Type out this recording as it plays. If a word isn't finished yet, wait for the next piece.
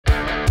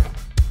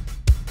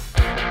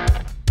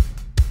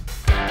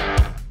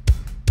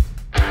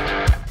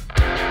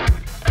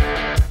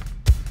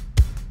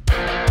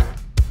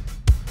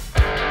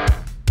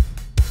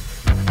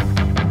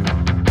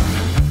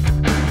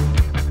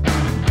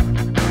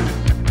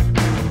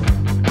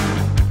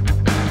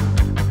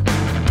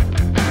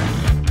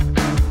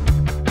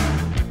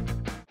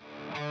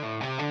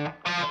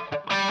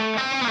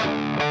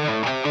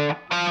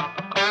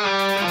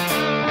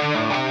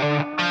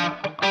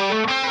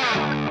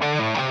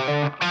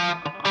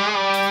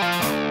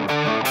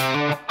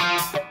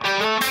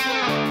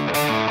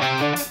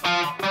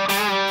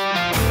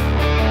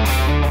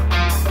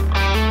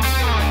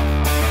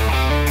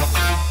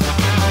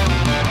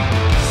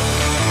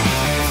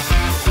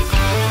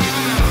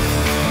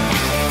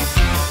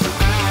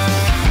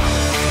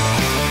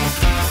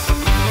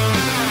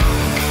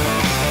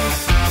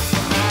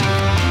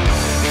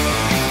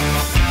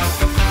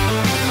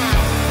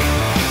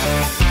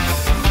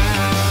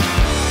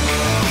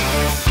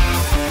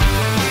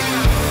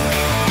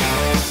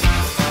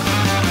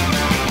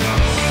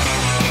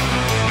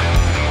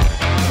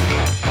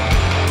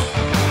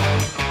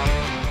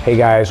Hey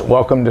guys,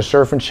 welcome to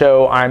Surf and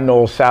Show. I'm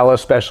Noel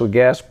Salas, special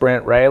guest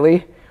Brent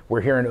Riley.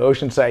 We're here in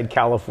Oceanside,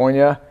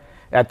 California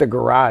at the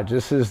garage.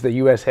 This is the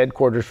U.S.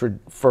 headquarters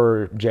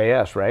for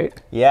JS, right?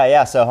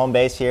 Yeah. So home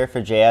base here for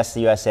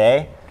JS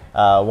USA.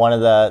 One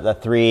of the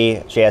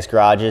three JS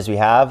garages we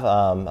have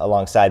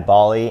alongside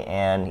Bali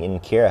and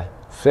in Kira.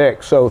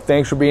 Sick. So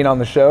thanks for being on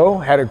the show.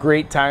 Had a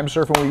great time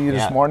surfing with you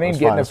this morning,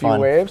 getting a few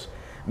waves.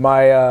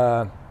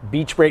 My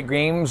beach break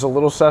game's a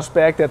little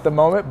suspect at the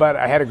moment, but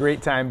I had a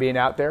great time being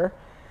out there.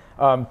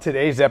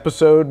 Today's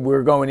episode,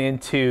 we're going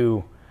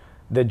into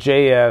the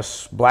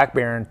JS Black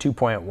Baron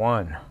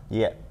 2.1.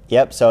 Yeah.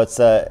 Yep. So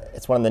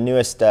it's one of the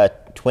newest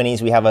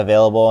 20s we have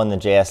available in the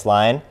JS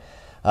line.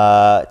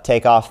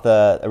 Take off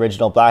the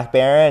original Black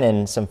Baron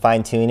and some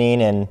fine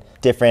tuning and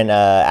different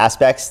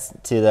aspects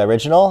to the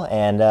original.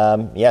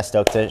 And yeah,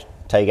 stoked to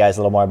tell you guys a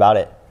little more about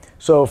it.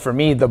 So for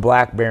me, the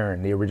Black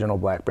Baron, the original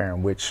Black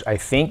Baron, which I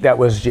think that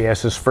was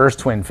JS's first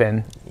twin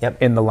fin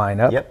in the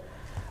lineup. Yep.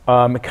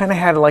 It kind of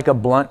had like a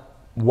blunt,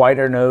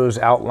 wider nose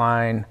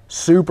outline,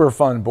 super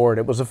fun board.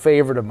 It was a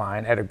favorite of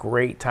mine. Had a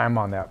great time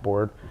on that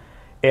board.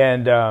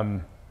 And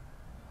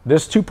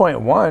this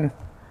 2.1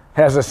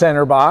 has a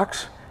center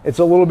box. It's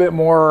a little bit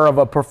more of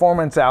a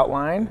performance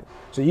outline.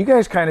 So you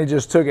guys kind of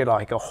just took it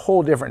like a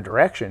whole different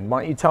direction.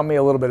 Why don't you tell me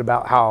a little bit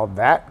about how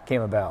that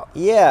came about?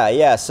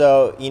 Yeah.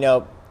 So, you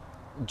know,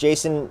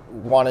 Jason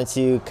wanted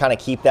to kind of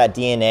keep that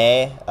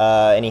DNA,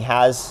 and he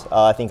has,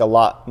 I think, a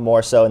lot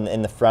more so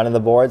in the front of the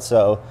board.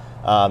 So,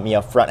 you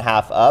know, front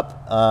half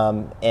up,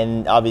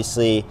 and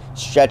obviously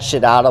stretched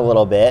it out a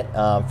little bit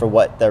for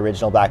what the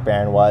original Black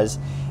Baron was.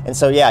 And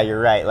so, yeah, you're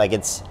right. Like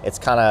it's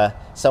kind of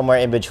somewhere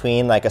in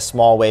between like a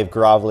small wave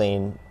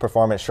groveling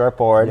performance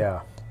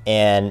shortboard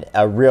and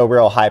a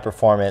real high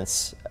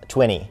performance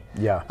 20.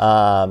 Yeah.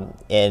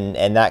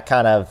 And that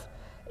kind of,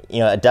 you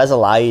know, it does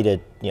allow you to,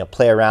 you know,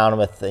 play around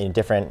with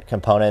different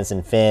components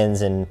and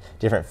fins and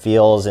different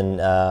feels,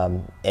 and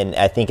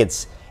I think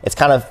it's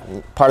kind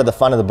of part of the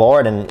fun of the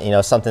board, and you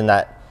know, something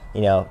that,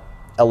 you know,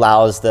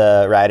 allows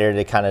the rider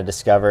to kind of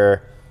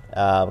discover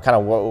kind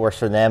of what works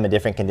for them in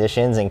different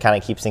conditions and kind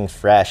of keeps things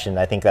fresh. And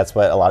I think that's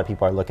what a lot of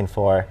people are looking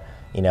for,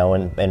 you know,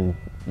 when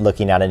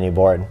looking at a new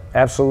board.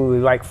 Absolutely.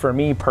 Like for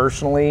me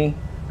personally,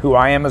 who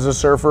I am as a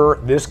surfer,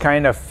 this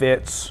kind of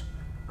fits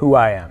who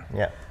I am.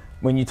 Yeah.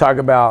 When you talk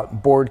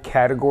about board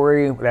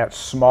category, that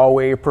small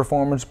wave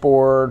performance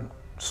board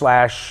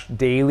 /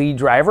 daily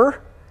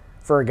driver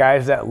for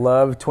guys that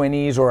love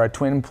 20s or a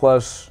twin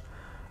plus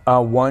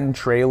one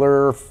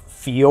trailer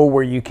feel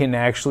where you can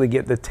actually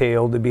get the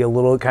tail to be a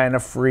little kind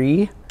of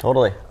free.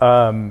 Totally.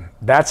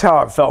 That's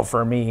how it felt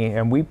for me.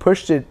 And we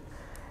pushed it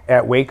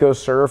at Waco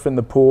Surf in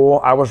the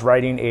pool. I was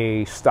riding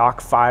a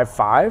stock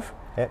 5.5.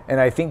 And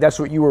I think that's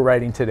what you were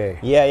riding today.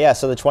 Yeah.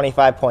 So the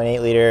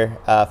 25.8 liter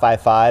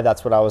 5.5,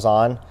 that's what I was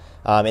on.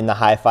 In the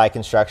H-Fi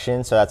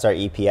construction, so that's our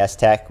EPS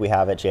tech we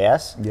have at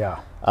JS. Yeah.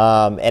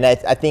 And I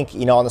think,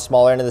 you know, on the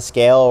smaller end of the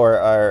scale,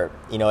 or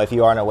you know, if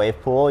you are in a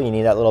wave pool, you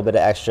need that little bit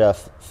of extra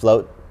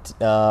float,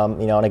 you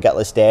know, on a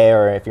gutless day,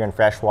 or if you're in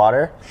fresh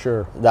water.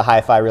 Sure. The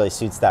H-Fi really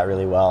suits that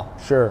really well.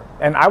 Sure.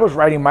 And I was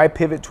riding my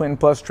Pivot Twin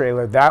Plus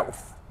trailer. That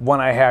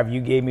one I have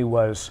you gave me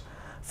was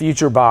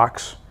Future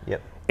Box.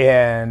 Yep.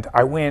 And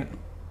I went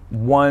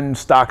one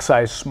stock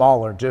size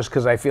smaller just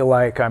because I feel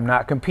like I'm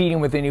not competing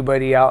with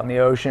anybody out in the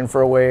ocean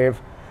for a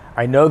wave.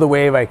 I know the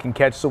wave, I can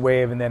catch the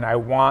wave, and then I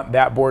want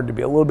that board to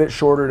be a little bit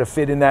shorter to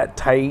fit in that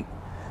tight,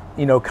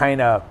 you know, kind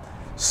of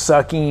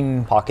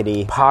sucking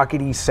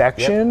pockety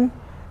section. Yep.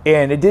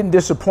 And it didn't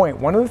disappoint.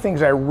 One of the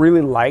things I really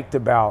liked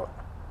about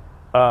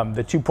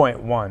the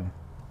 2.1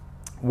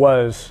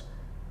 was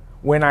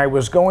when I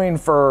was going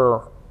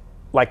for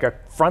like a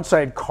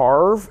frontside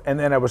carve, and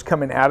then I was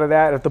coming out of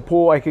that at the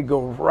pool, I could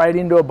go right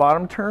into a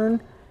bottom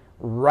turn,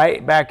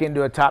 right back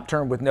into a top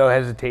turn with no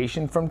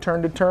hesitation from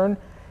turn to turn.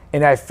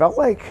 And I felt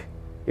like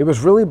it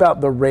was really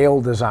about the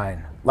rail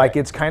design. Like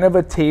it's kind of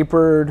a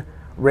tapered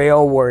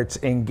rail where it's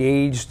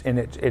engaged and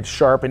it's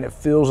sharp, and it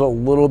feels a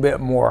little bit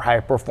more high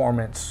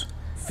performance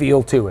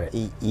feel to it.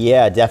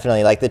 Yeah,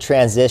 definitely. Like the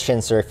transition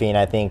surfing,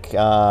 I think,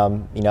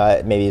 you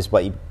know, maybe is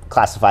what you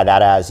classify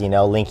that as, you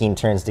know, linking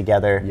turns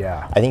together.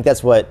 Yeah. I think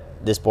that's what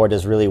this board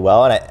does really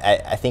well, and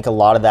I think a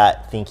lot of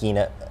that thinking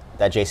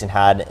that Jason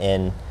had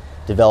in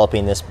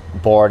developing this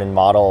board and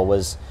model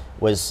was,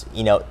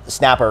 you know,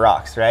 snapper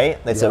rocks, right?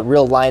 It's a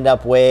real lined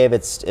up wave.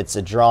 It's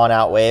a drawn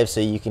out wave, so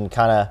you can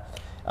kind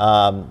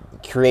of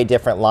create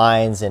different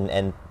lines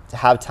and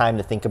have time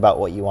to think about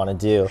what you want to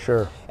do.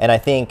 Sure. And I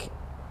think,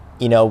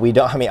 you know,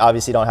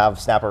 obviously don't have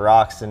snapper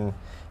rocks in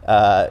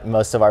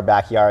most of our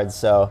backyards,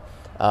 so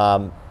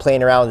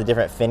playing around with the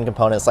different fin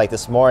components, like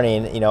this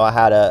morning, you know, I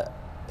had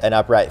an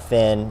upright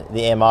fin, the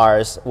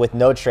MRs, with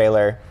no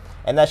trailer,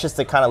 and that's just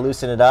to kind of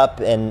loosen it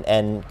up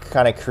and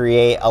kind of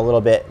create a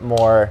little bit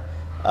more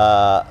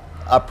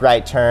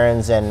upright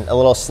turns and a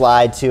little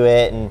slide to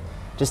it, and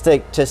just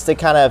to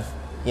kind of,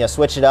 you know,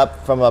 switch it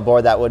up from a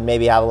board that would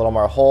maybe have a little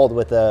more hold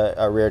with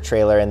a rear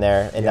trailer in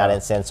there in that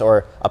instance,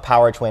 or a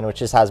power twin, which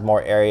just has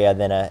more area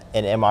than an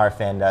MR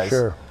fin does.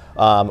 Sure.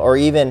 Or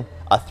even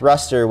a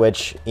thruster,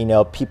 which, you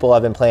know, people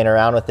have been playing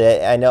around with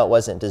it. I know it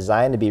wasn't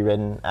designed to be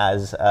ridden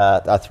as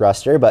a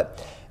thruster,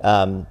 but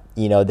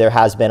you know, there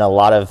has been a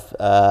lot of,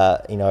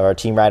 you know, our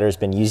team riders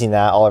been using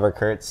that. Oliver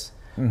Kurtz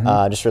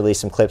just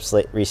released some clips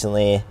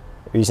recently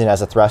using it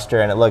as a thruster,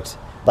 and it looked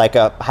like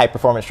a high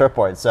performance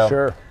surfboard. So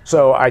sure.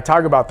 So I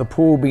talk about the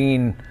pool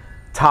being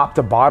top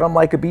to bottom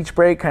like a beach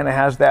break, kind of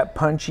has that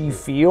punchy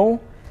feel.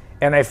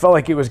 And I felt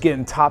like it was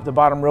getting top to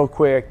bottom real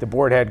quick. The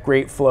board had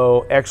great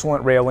flow,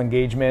 excellent rail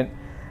engagement.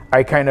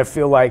 I kind of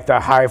feel like the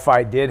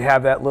H-Fi did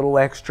have that little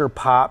extra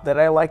pop that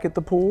I like at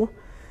the pool.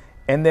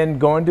 And then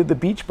going to the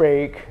beach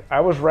break, I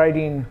was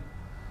riding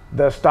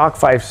the stock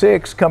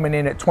 5.6 coming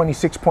in at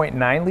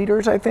 26.9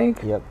 liters, I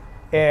think. Yep.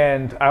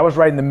 And I was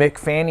riding the Mick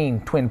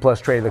Fanning Twin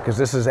Plus trailer because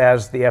this is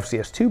as the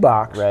FCS 2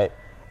 box. Right.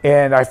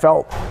 And I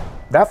felt,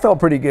 that felt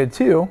pretty good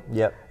too.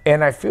 Yep.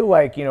 And I feel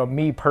like, you know,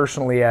 me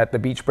personally at the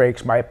beach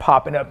breaks, my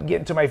popping up and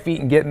getting to my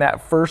feet and getting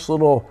that first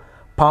little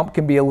pump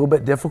can be a little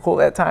bit difficult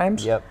at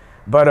times. Yep.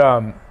 But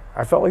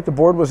I felt like the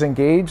board was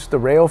engaged. The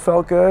rail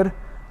felt good.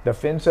 The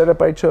fin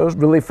setup I chose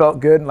really felt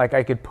good and like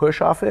I could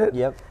push off it.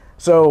 Yep.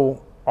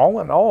 So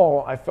all in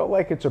all, I felt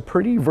like it's a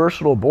pretty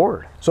versatile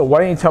board. So why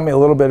don't you tell me a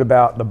little bit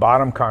about the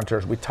bottom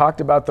contours? We talked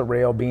about the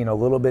rail being a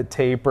little bit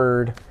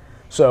tapered.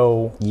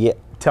 So yeah,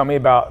 tell me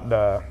about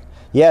the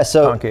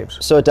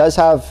concaves. So it does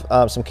have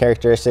some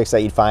characteristics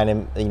that you'd find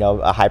in, you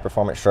know, a high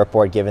performance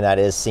shortboard, given that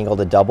it is single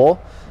to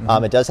double.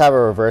 It does have a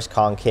reverse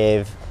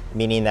concave,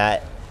 meaning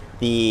that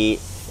the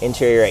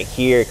interior right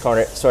here, sort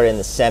of in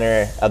the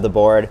center of the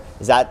board,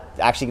 is that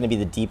actually going to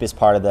be the deepest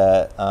part of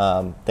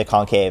the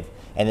concave,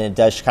 and then it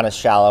does kind of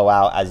shallow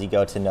out as you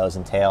go to nose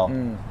and tail.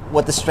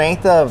 What the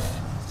strength of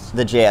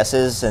the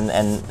JS's and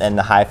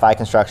the H-Fi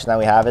construction that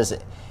we have is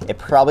it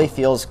probably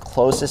feels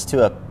closest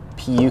to a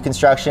PU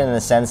construction in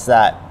the sense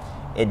that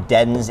it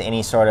deadens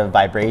any sort of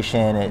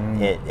vibration.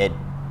 It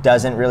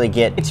doesn't really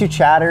get too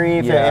chattery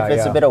if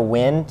it's a bit of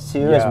wind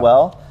too as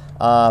well.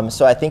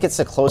 So I think it's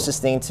the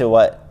closest thing to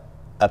what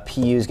a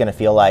PU is going to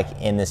feel like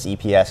in this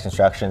EPS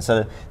construction.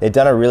 So they've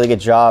done a really good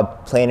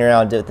job playing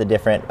around with the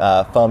different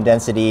foam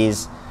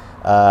densities,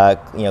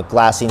 you know,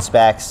 glassing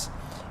specs,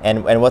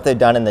 and what they've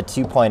done in the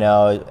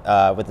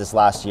 2.0 with this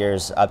last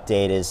year's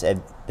update is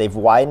they've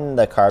widened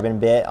the carbon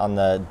bit on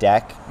the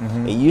deck.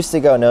 It used to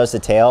go nose to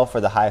tail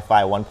for the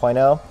H-Fi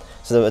 1.0.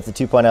 So what the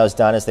 2.0 has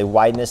done is they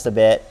widened this a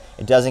bit.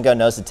 It doesn't go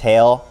nose to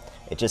tail.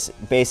 It just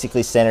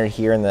basically centered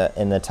here in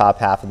the top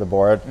half of the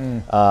board,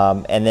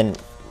 and then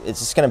it's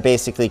just going to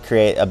basically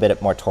create a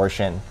bit more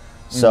torsion.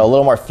 So a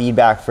little more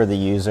feedback for the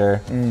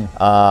user, and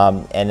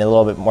a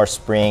little bit more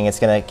spring. It's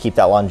going to keep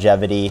that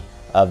longevity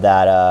of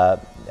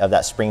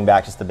that spring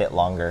back just a bit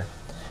longer.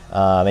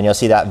 And you'll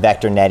see that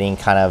vector netting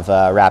kind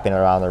of wrapping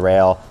around the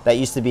rail. That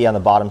used to be on the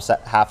bottom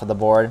half of the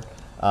board,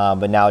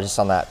 but now just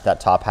on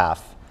that top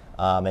half.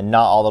 And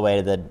not all the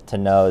way to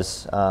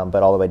nose,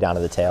 but all the way down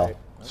to the tail. Right.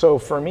 So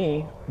for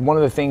me, one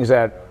of the things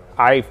that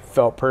I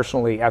felt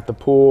personally at the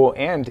pool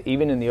and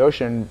even in the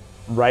ocean,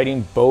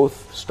 riding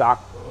both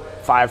stock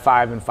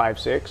 5.5 and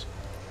 5.6,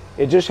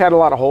 it just had a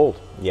lot of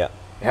hold. Yeah.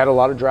 It had a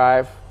lot of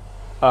drive.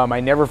 I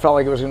never felt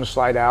like it was going to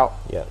slide out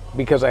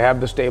because I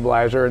have the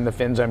stabilizer and the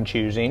fins I'm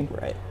choosing.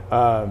 Right.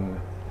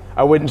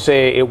 I wouldn't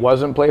say it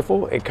wasn't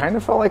playful. It kind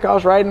of felt like I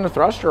was riding a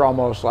thruster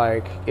almost.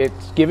 Like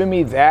it's giving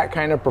me that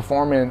kind of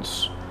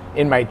performance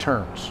in my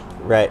turns.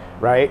 Right.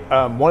 Right.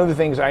 One of the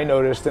things I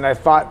noticed, and I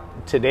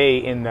thought today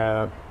in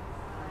the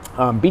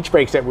beach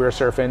breaks that we were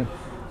surfing,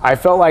 I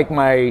felt like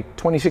my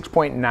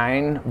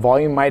 26.9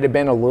 volume might have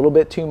been a little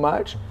bit too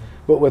much,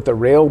 but with the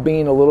rail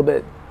being a little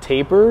bit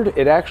tapered,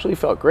 it actually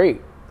felt great.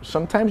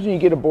 Sometimes when you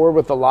get a board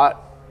with a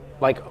lot,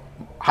 like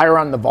higher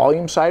on the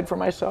volume side for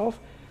myself,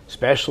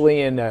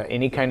 especially in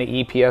any kind of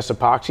EPS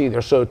epoxy,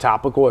 they're so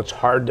topical, it's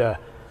hard to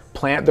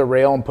plant the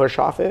rail and push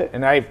off it,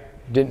 and I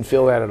didn't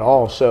feel that at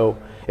all. So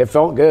it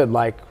felt good.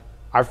 Like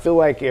I feel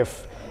like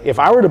if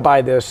I were to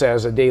buy this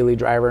as a daily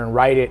driver and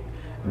ride it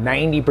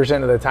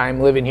 90% of the time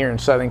living here in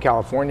Southern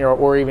California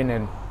or even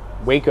in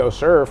Waco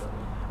surf,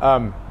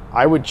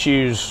 I would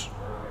choose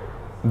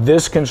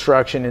this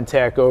construction and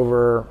tech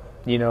over,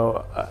 you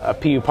know, a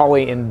PU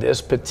poly in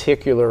this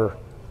particular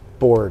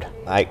board.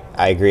 I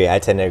agree. I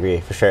tend to agree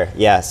for sure.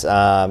 Yes.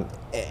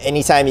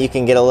 Anytime you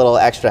can get a little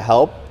extra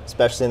help,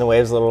 especially in the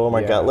waves, a little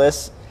more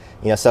gutless,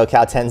 you know,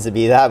 SoCal tends to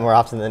be that more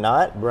often than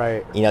not.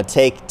 Right. You know,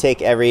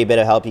 take every bit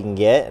of help you can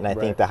get, and I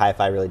think the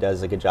H-Fi really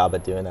does a good job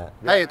at doing that.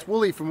 Hey, it's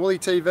Wooly from Wooly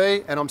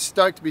TV, and I'm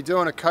stoked to be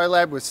doing a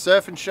collab with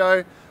Surf and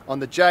Show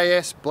on the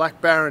JS Black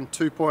Baron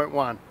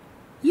 2.1.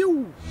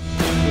 You.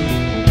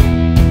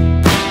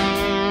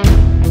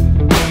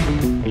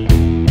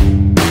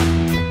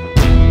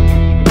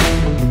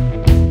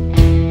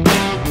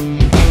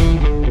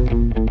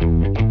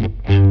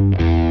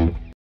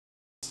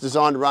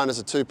 Designed to run as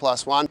a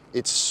 2+1.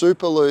 It's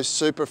super loose,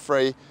 super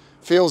free,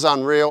 feels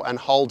unreal and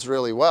holds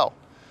really well.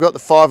 We've got the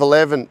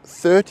 511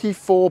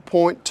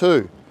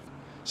 34.2.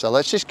 So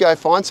let's just go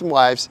find some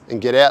waves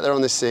and get out there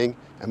on this thing,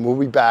 and we'll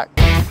be back.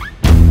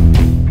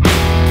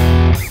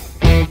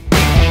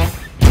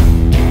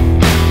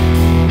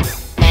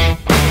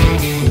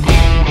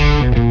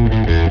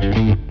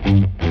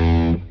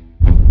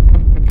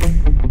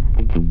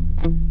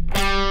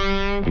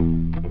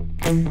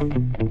 One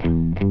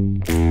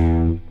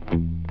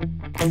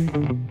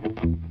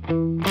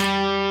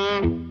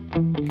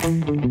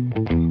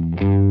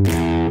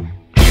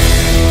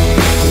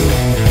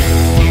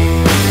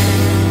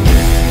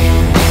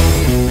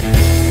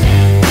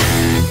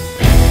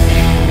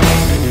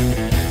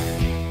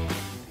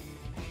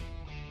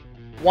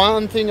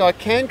thing I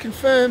can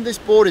confirm, this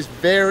board is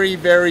very,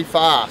 very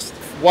fast.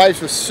 Waves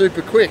were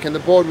super quick and the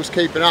board was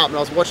keeping up, and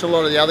I was watching a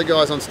lot of the other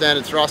guys on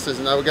standard thrusters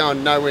and they were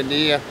going nowhere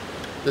near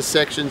the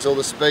sections or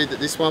the speed that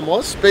this one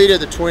was. Speed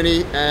of the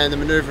 20 and the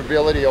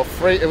manoeuvrability,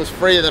 it was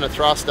freer than a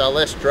thruster,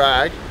 less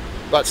drag,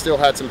 but still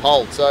had some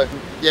hold. So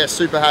yeah,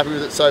 super happy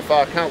with it so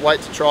far. Can't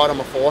wait to try it on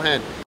my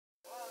forehand.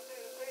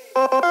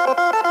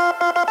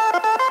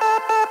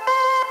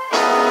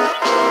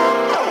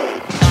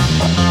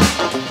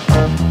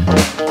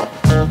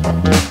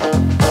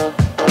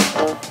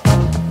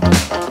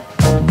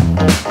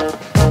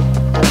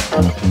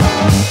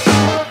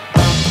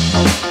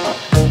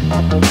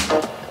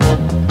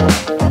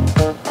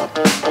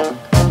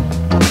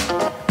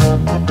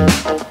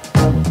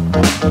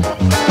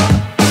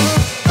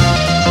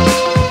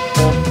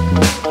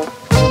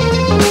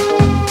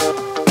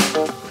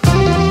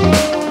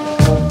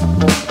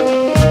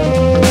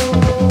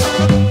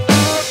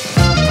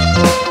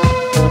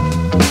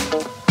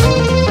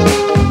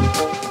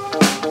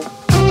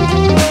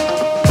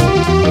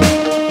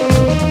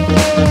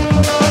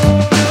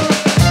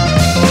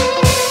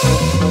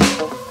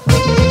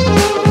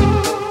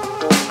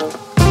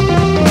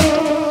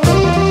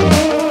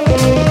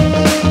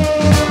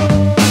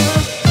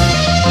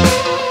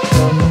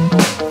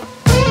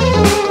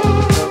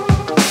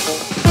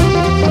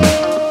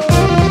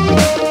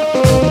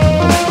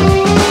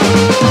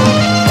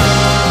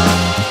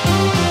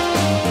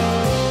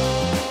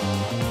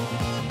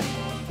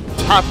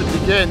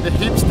 Tapered again, the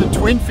hips, the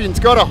twin fins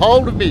got a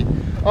hold of me.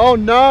 Oh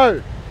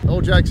no!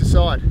 All jokes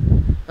aside,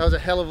 that was a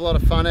hell of a lot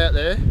of fun out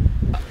there.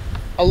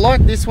 I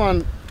like this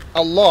one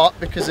a lot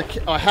because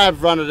I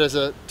have run it as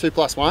a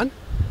 2+1.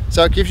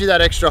 So it gives you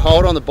that extra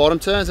hold on the bottom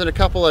turns, and a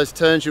couple of those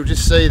turns you'll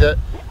just see that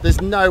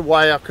there's no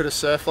way I could have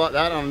surfed like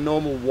that on a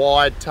normal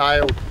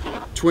wide-tailed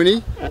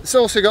 20. It's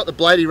also got the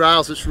bladey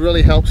rails, which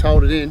really helps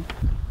hold it in.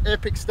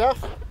 Epic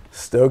stuff.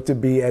 Stoked to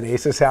be at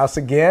Asa's house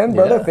again,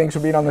 brother. Yeah. Thanks for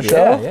being on the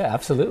show. Yeah,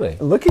 absolutely.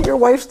 Look at your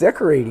wife's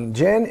decorating.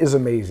 Jen is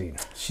amazing.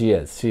 She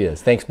is.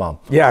 Thanks, Mom.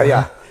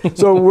 Yeah.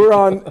 So we're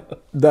on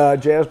the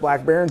JS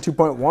Black Baron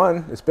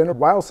 2.1. It's been a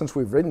while since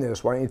we've ridden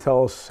this. Why don't you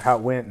tell us how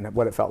it went and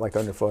what it felt like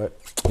underfoot?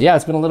 Yeah,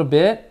 it's been a little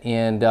bit,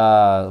 and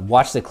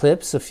watched the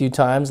clips a few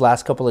times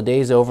last couple of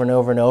days over and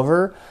over and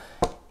over.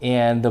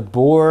 And the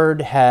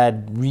board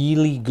had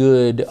really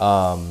good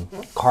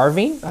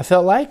carving, I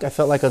felt like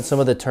on some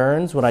of the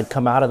turns when I'd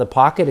come out of the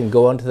pocket and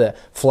go onto the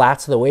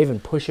flats of the wave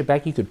and push it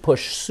back, you could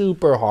push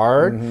super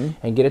hard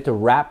and get it to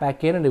wrap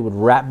back in, and it would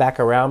wrap back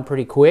around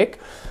pretty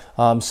quick.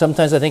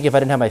 Sometimes I think if I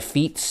didn't have my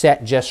feet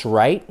set just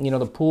right, you know,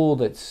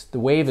 the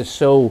wave is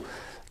so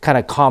kind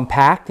of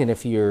compact, and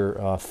if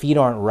your feet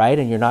aren't right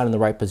and you're not in the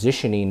right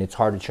positioning, it's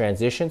hard to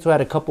transition. So I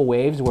had a couple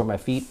waves where my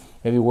feet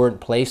maybe weren't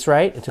placed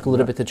right. It took a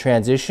little bit to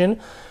transition,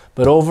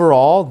 but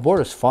overall, the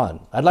board is fun.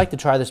 I'd like to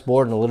try this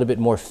board in a little bit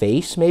more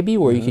face, maybe,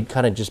 where you could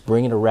kind of just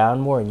bring it around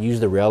more and use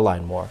the rail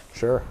line more.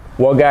 Sure.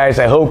 Well, guys,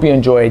 I hope you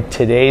enjoyed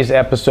today's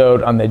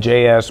episode on the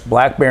JS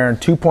Black Baron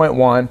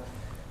 2.1.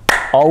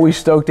 Always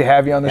stoked to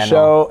have you on the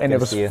show, and it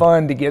was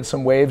fun to get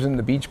some waves in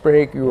the beach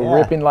break. You were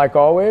ripping like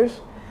always.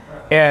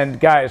 And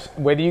guys,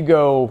 whether you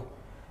go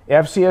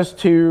FCS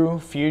 2,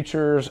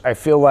 Futures, I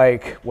feel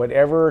like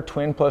whatever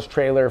twin plus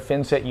trailer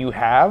fin set you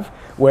have,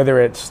 whether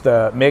it's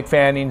the Mick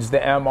Fannings, the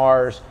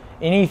MRs,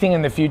 anything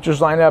in the Futures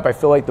lineup, I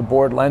feel like the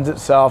board lends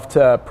itself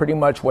to pretty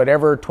much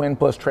whatever twin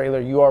plus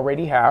trailer you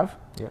already have,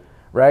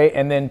 right?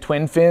 And then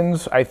twin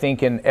fins, I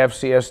think in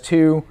FCS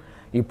 2,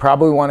 you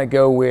probably want to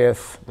go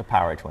with the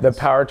Power Twins. The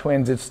Power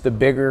Twins, it's the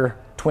bigger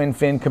twin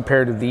fin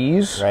compared to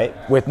these, right?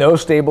 With no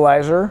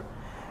stabilizer.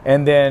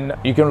 And then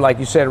you can, like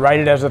you said, ride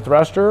it as a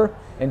thruster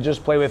and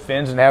just play with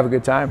fins and have a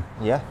good time.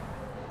 Yeah.